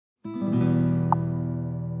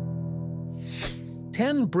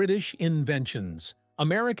10 British inventions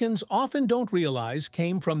Americans often don't realize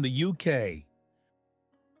came from the UK.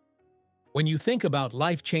 When you think about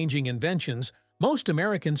life-changing inventions, most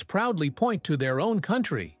Americans proudly point to their own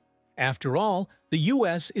country. After all, the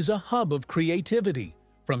US is a hub of creativity,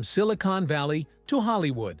 from Silicon Valley to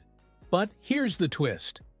Hollywood. But here's the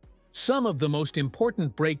twist. Some of the most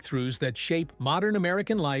important breakthroughs that shape modern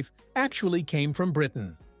American life actually came from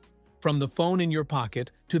Britain. From the phone in your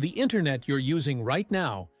pocket to the internet you're using right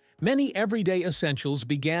now, many everyday essentials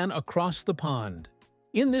began across the pond.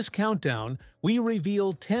 In this countdown, we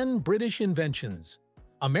reveal 10 British inventions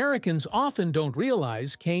Americans often don't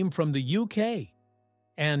realize came from the UK.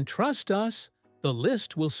 And trust us, the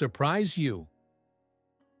list will surprise you.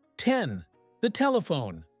 10. The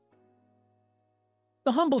telephone.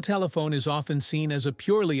 The humble telephone is often seen as a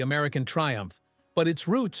purely American triumph, but its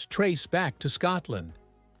roots trace back to Scotland.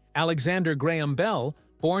 Alexander Graham Bell,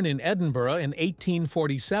 born in Edinburgh in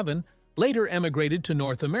 1847, later emigrated to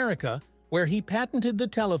North America, where he patented the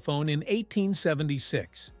telephone in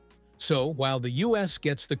 1876. So, while the US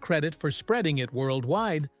gets the credit for spreading it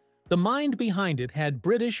worldwide, the mind behind it had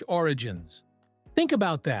British origins. Think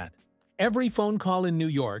about that. Every phone call in New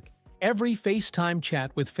York, every FaceTime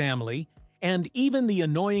chat with family, and even the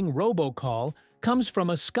annoying robocall comes from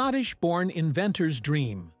a Scottish-born inventor's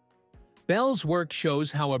dream. Bell's work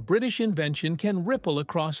shows how a British invention can ripple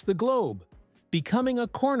across the globe, becoming a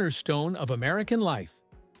cornerstone of American life.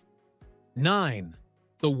 9.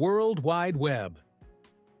 The World Wide Web.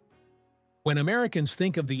 When Americans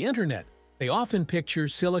think of the Internet, they often picture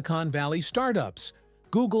Silicon Valley startups,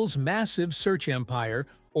 Google's massive search empire,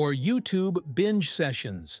 or YouTube binge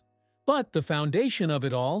sessions. But the foundation of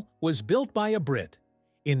it all was built by a Brit.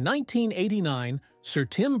 In 1989, Sir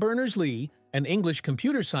Tim Berners-Lee, an English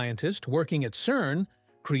computer scientist working at CERN,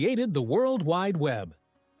 created the World Wide Web.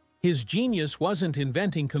 His genius wasn't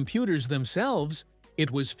inventing computers themselves,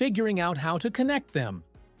 it was figuring out how to connect them.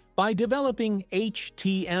 By developing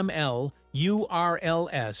HTML,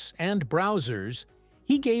 URLs, and browsers,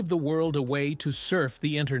 he gave the world a way to surf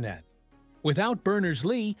the Internet. Without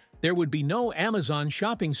Berners-Lee, there would be no Amazon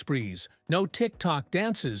shopping sprees, no TikTok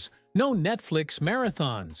dances, no Netflix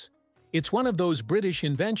marathons. It's one of those British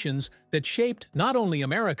inventions that shaped not only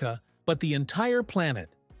America, but the entire planet.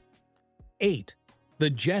 8. The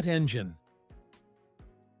jet engine.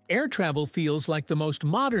 Air travel feels like the most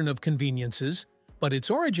modern of conveniences, but its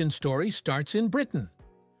origin story starts in Britain.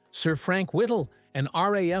 Sir Frank Whittle, an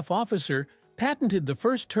RAF officer, patented the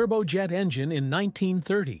first turbojet engine in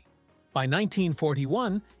 1930. By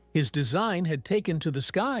 1941, his design had taken to the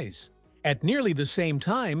skies. At nearly the same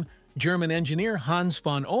time, German engineer Hans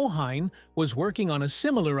von Ohain was working on a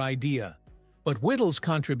similar idea. But Whittle's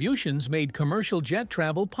contributions made commercial jet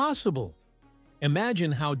travel possible.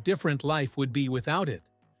 Imagine how different life would be without it.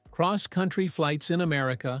 Cross-country flights in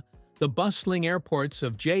America, the bustling airports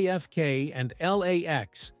of JFK and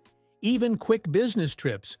LAX, even quick business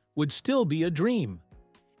trips would still be a dream.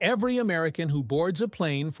 Every American who boards a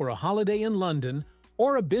plane for a holiday in London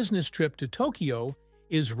or a business trip to Tokyo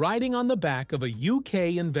is riding on the back of a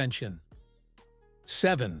UK invention.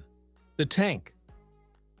 7. The tank.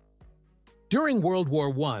 During World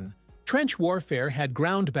War I, trench warfare had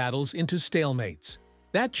ground battles into stalemates.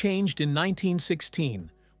 That changed in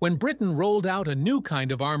 1916, when Britain rolled out a new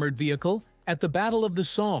kind of armored vehicle at the Battle of the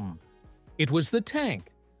Somme. It was the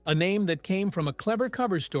tank, a name that came from a clever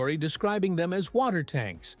cover story describing them as water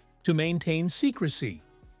tanks to maintain secrecy.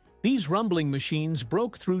 These rumbling machines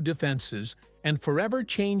broke through defenses and forever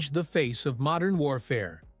changed the face of modern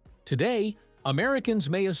warfare. Today, Americans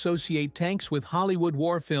may associate tanks with Hollywood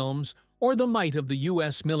war films or the might of the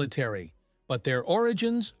US military, but their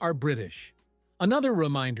origins are British. Another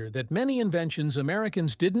reminder that many inventions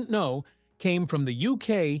Americans didn't know came from the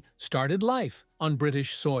UK started life on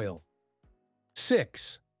British soil.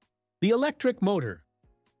 6. The electric motor.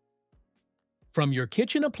 From your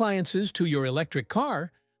kitchen appliances to your electric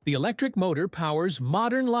car, the electric motor powers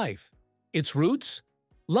modern life. Its roots?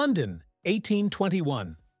 London,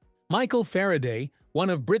 1821. Michael Faraday, one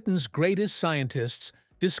of Britain's greatest scientists,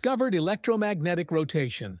 discovered electromagnetic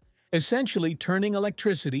rotation, essentially turning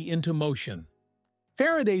electricity into motion.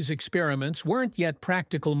 Faraday's experiments weren't yet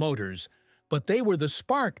practical motors, but they were the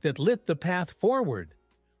spark that lit the path forward.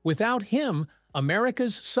 Without him,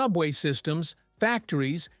 America's subway systems,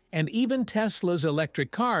 factories, and even Tesla's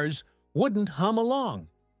electric cars wouldn't hum along.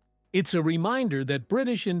 It's a reminder that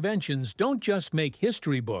British inventions don't just make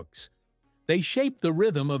history books. They shape the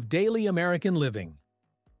rhythm of daily American living.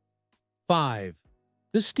 5.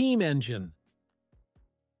 The steam engine.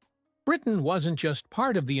 Britain wasn't just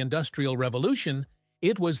part of the Industrial Revolution,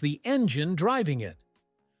 it was the engine driving it.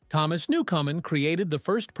 Thomas Newcomen created the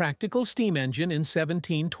first practical steam engine in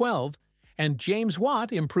 1712, and James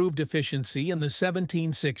Watt improved efficiency in the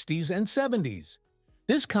 1760s and 70s.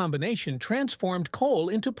 This combination transformed coal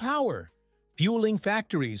into power, fueling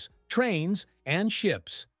factories, trains, and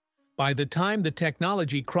ships. By the time the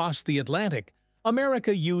technology crossed the Atlantic,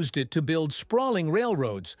 America used it to build sprawling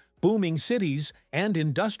railroads, booming cities, and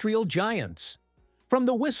industrial giants. From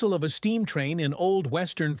the whistle of a steam train in old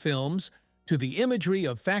Western films to the imagery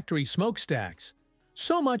of factory smokestacks,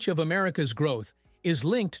 so much of America's growth is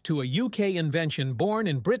linked to a UK invention born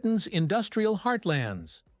in Britain's industrial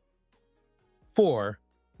heartlands. 4.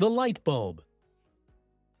 The light bulb.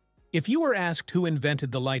 If you were asked who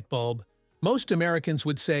invented the light bulb, most Americans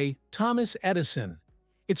would say Thomas Edison.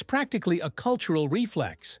 It's practically a cultural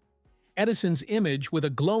reflex. Edison's image with a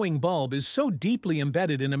glowing bulb is so deeply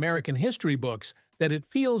embedded in American history books that it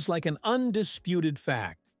feels like an undisputed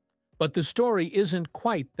fact. But the story isn't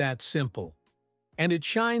quite that simple. And it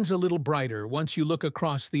shines a little brighter once you look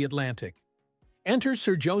across the Atlantic. Enter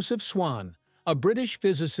Sir Joseph Swan, a British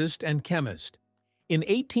physicist and chemist. In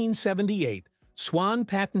 1878, Swan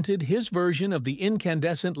patented his version of the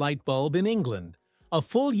incandescent light bulb in England, a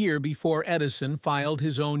full year before Edison filed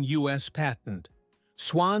his own U.S. patent.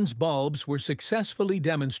 Swan's bulbs were successfully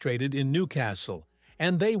demonstrated in Newcastle,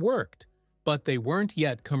 and they worked, but they weren't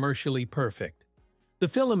yet commercially perfect. The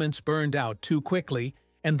filaments burned out too quickly,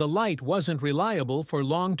 and the light wasn't reliable for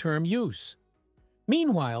long-term use.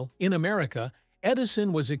 Meanwhile, in America,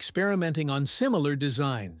 Edison was experimenting on similar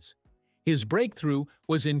designs. His breakthrough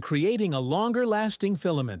was in creating a longer-lasting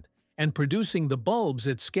filament and producing the bulbs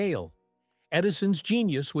at scale. Edison's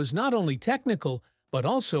genius was not only technical, but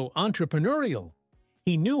also entrepreneurial.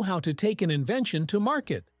 He knew how to take an invention to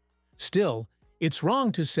market. Still, it's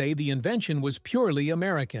wrong to say the invention was purely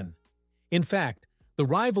American. In fact, the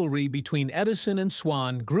rivalry between Edison and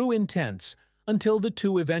Swan grew intense until the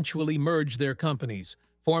two eventually merged their companies,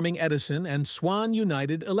 forming Edison and Swan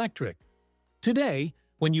United Electric. Today,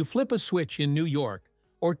 when you flip a switch in New York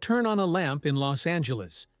or turn on a lamp in Los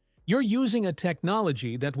Angeles, you're using a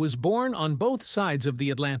technology that was born on both sides of the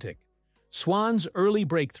Atlantic. Swan's early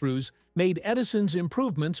breakthroughs made Edison's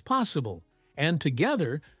improvements possible, and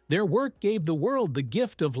together, their work gave the world the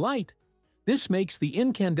gift of light. This makes the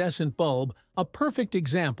incandescent bulb a perfect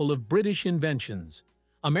example of British inventions.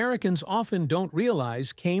 Americans often don't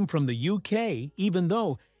realize came from the UK, even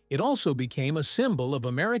though it also became a symbol of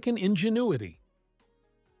American ingenuity.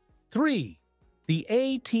 3. The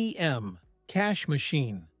ATM, cash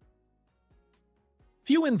machine.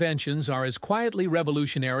 Few inventions are as quietly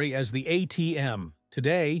revolutionary as the ATM.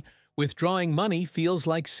 Today, withdrawing money feels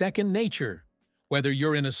like second nature. Whether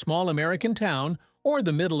you're in a small American town or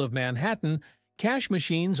the middle of Manhattan, cash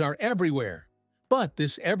machines are everywhere. But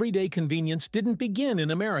this everyday convenience didn't begin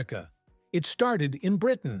in America. It started in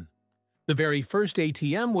Britain. The very first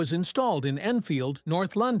ATM was installed in Enfield,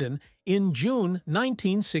 North London, in June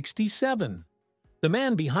 1967. The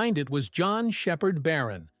man behind it was John Shepherd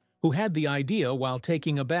Barron, who had the idea while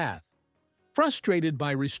taking a bath. Frustrated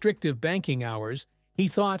by restrictive banking hours, he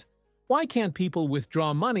thought, why can't people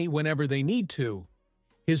withdraw money whenever they need to?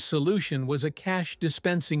 His solution was a cash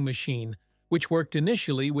dispensing machine, which worked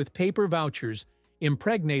initially with paper vouchers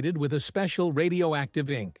impregnated with a special radioactive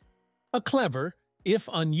ink. A clever, if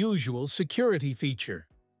unusual, security feature.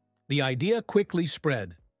 The idea quickly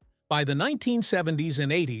spread. By the 1970s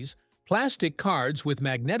and 80s, plastic cards with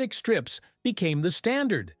magnetic strips became the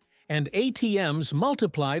standard, and ATMs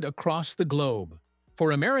multiplied across the globe.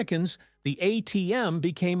 For Americans, the ATM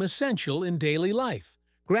became essential in daily life,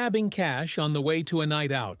 grabbing cash on the way to a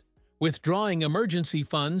night out, withdrawing emergency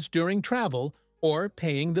funds during travel, or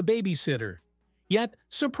paying the babysitter. Yet,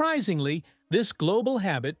 surprisingly, this global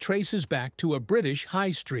habit traces back to a British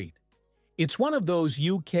high street. It's one of those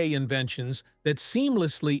UK inventions that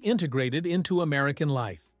seamlessly integrated into American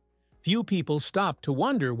life. Few people stop to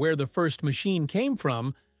wonder where the first machine came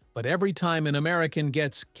from, but every time an American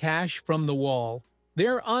gets cash from the wall,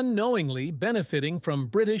 they're unknowingly benefiting from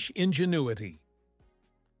British ingenuity.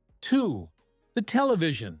 2. The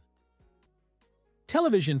television.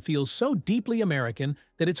 Television feels so deeply American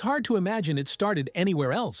that it's hard to imagine it started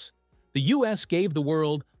anywhere else. The U.S. gave the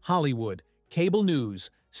world Hollywood, cable news,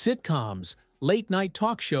 sitcoms, late-night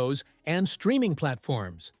talk shows, and streaming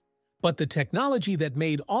platforms. But the technology that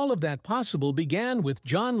made all of that possible began with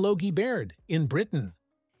John Logie Baird in Britain.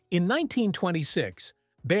 In 1926,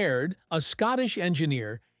 Baird, a Scottish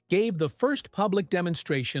engineer, gave the first public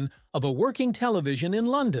demonstration of a working television in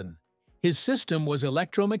London. His system was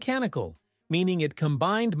electromechanical, meaning it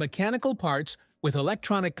combined mechanical parts with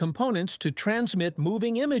electronic components to transmit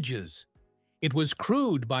moving images. It was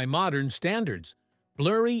crude by modern standards,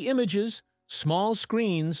 blurry images, small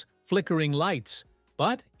screens, flickering lights,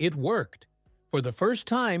 but it worked. For the first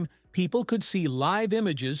time, people could see live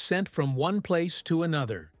images sent from one place to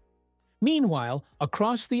another. Meanwhile,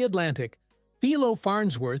 across the Atlantic, Philo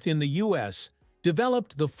Farnsworth in the U.S.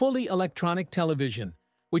 developed the fully electronic television,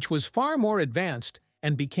 which was far more advanced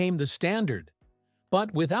and became the standard.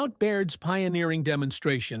 But without Baird's pioneering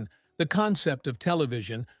demonstration, the concept of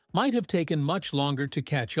television might have taken much longer to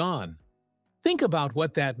catch on. Think about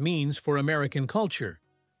what that means for American culture.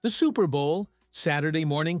 The Super Bowl, Saturday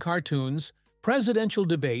morning cartoons, presidential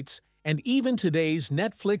debates, and even today's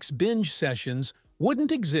Netflix binge sessions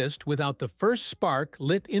wouldn't exist without the first spark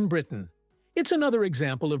lit in Britain. It's another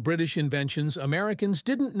example of British inventions Americans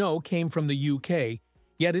didn't know came from the UK,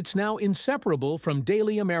 yet it's now inseparable from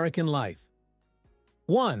daily American life.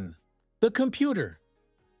 1. The computer.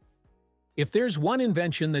 If there's one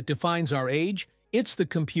invention that defines our age, it's the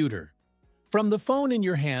computer. From the phone in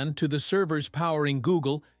your hand to the servers powering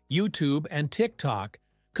Google, YouTube, and TikTok,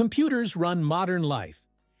 computers run modern life.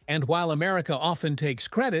 And while America often takes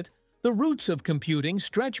credit, the roots of computing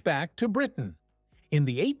stretch back to Britain. In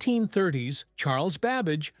the 1830s, Charles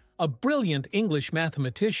Babbage, a brilliant English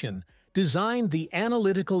mathematician, designed the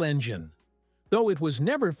analytical engine. Though it was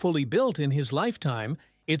never fully built in his lifetime,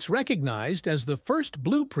 it's recognized as the first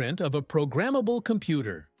blueprint of a programmable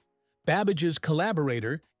computer. Babbage's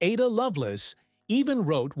collaborator, Ada Lovelace, even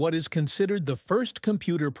wrote what is considered the first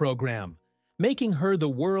computer program, making her the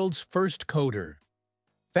world's first coder.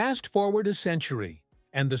 Fast forward a century,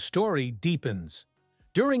 and the story deepens.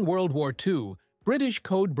 During World War II, British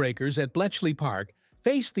codebreakers at Bletchley Park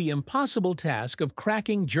faced the impossible task of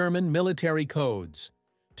cracking German military codes.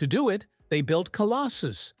 To do it, they built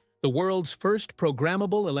Colossus, the world's first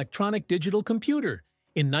programmable electronic digital computer,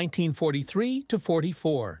 in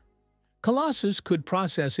 1943–44. Colossus could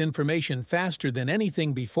process information faster than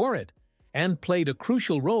anything before it, and played a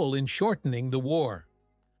crucial role in shortening the war.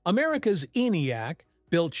 America's ENIAC,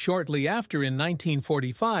 built shortly after in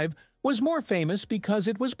 1945, was more famous because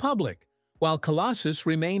it was public, while Colossus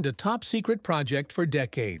remained a top-secret project for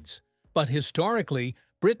decades. But historically,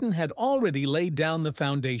 Britain had already laid down the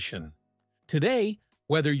foundation. Today,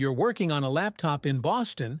 whether you're working on a laptop in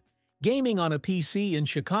Boston, gaming on a PC in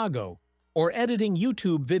Chicago, or editing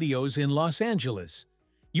YouTube videos in Los Angeles,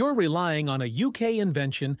 you're relying on a UK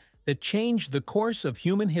invention that changed the course of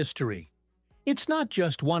human history. It's not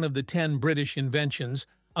just one of the 10 British inventions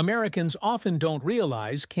Americans often don't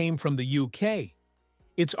realize came from the UK.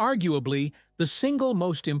 It's arguably the single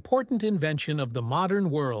most important invention of the modern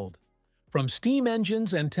world. From steam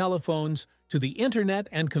engines and telephones to the internet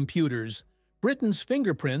and computers, Britain's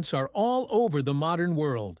fingerprints are all over the modern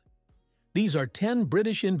world. These are 10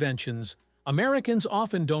 British inventions Americans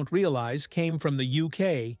often don't realize came from the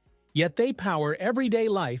UK, yet they power everyday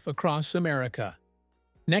life across America.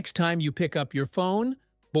 Next time you pick up your phone,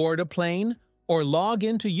 board a plane, or log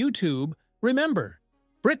into YouTube, remember,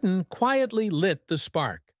 Britain quietly lit the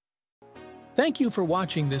spark. Thank you for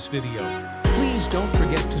watching this video. Please don't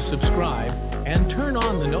forget to subscribe and turn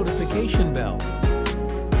on the notification bell.